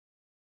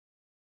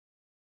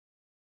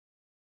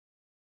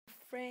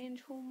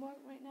French homework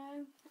right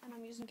now, and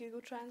I'm using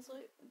Google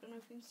Translate. I don't know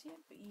if you can see it,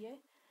 but yeah,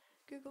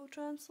 Google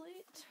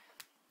Translate.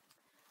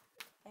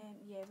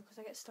 Yeah, because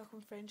I get stuck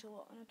on French a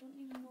lot, and I don't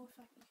even know if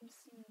you can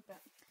see me,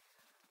 but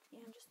yeah,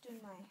 I'm just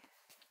doing my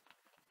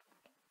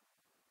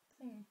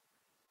thing.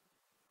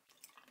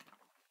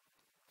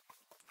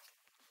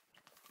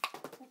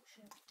 Oh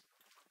shit.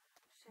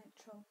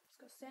 Central. It's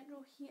got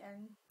central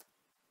heating.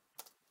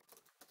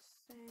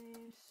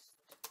 Cest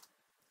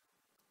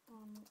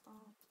on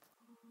up.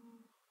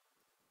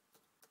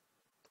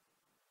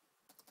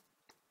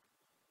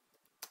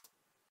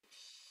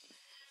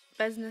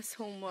 Business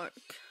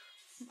homework.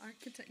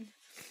 Marketing.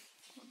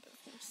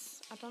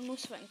 Business. I done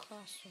most of it in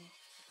class, so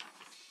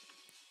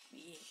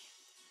yeah.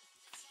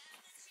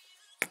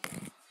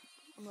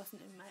 I'm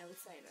listening to Miley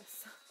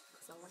Cyrus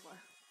because I love her.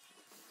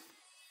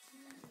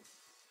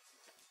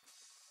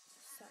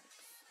 6.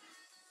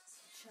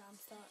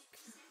 Jamstack.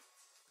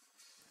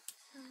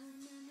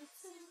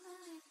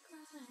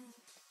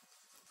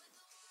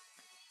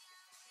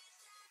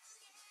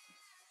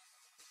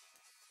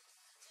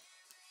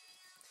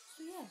 So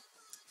yeah,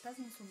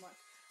 business homework.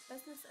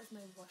 Business is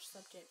my worst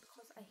subject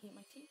because I hate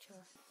my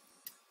teacher.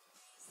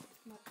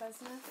 My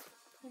business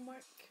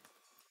homework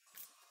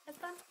is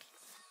done.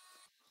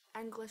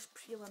 English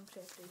prelim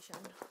preparation.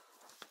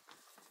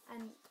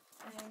 And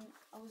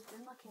I was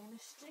doing my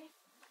chemistry.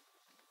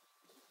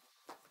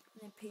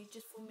 And then Paige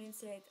just phoned me and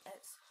said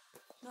it's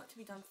not to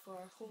be done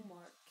for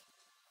homework.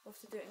 We'll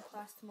have to do it in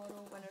class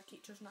tomorrow when our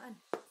teacher's not in.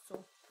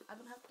 So I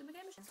don't have to do my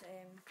chemistry.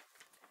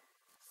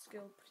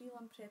 School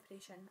prelim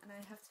preparation, and I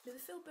have to do the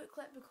full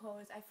booklet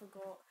because I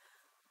forgot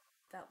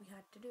that we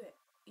had to do it,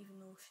 even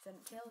though she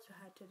didn't tell us we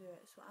had to do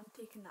it. So I'm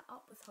taking that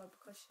up with her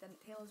because she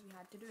didn't tell us we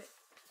had to do it.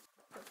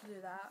 Got to do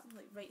that,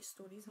 like write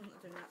stories. I'm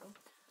not doing that though.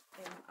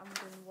 I'm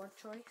doing word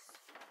choice.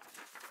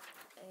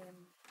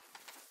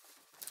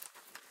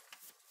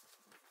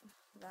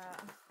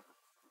 That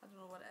I don't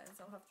know what it is.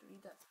 I'll have to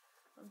read it.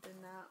 I'm doing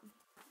that.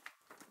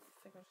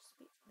 Figure of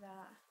speech.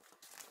 That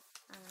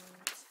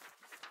and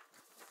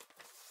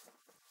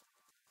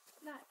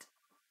that,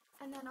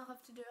 and then I'll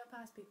have to do a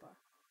past paper.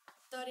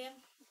 Sorry,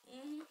 I'm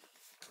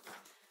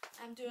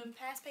doing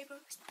past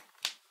papers,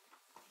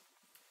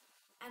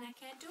 and I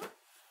can't do it.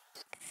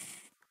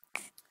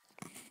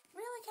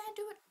 Really can't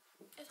do it.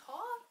 It's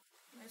hard.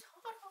 It's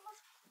hard.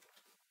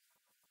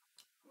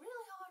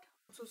 Really hard.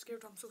 I'm so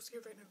scared. I'm so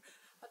scared right now.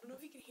 I don't know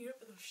if you can hear it,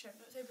 but there's shouting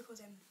outside because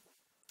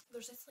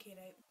there's this kid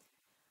out.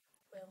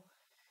 Well,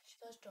 she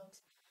does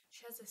drugs.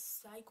 She has a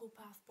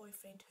psychopath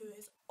boyfriend who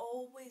is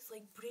always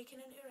like breaking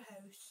into her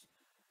house,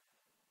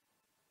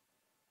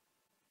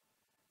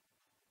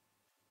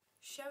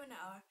 shouting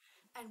at her.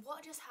 And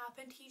what just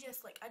happened? He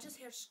just I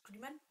just heard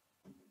screaming.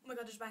 Oh my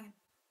god, there's banging.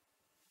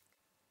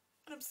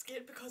 And I'm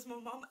scared because my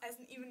mum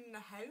isn't even in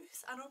the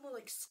house. I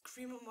normally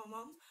scream at my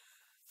mum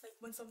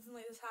when something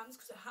like this happens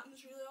because it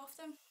happens really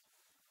often.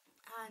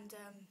 And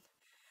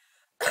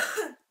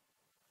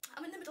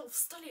I'm in the middle of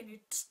studying. You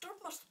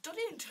disturb my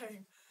studying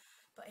time.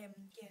 But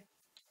yeah,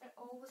 it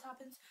always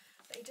happens.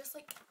 But he just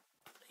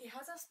he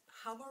has a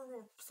hammer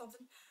or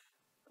something,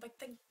 a big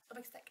thing, a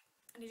big stick,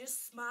 and he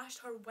just smashed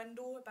her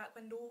window, back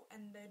window,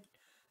 and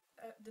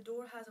the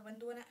door has a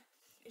window in it.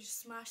 He just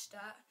smashed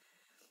that,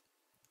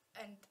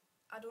 and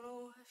I don't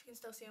know if you can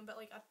still see him, but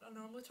I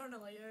normally turn the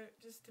light out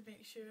just to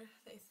make sure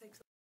that he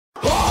thinks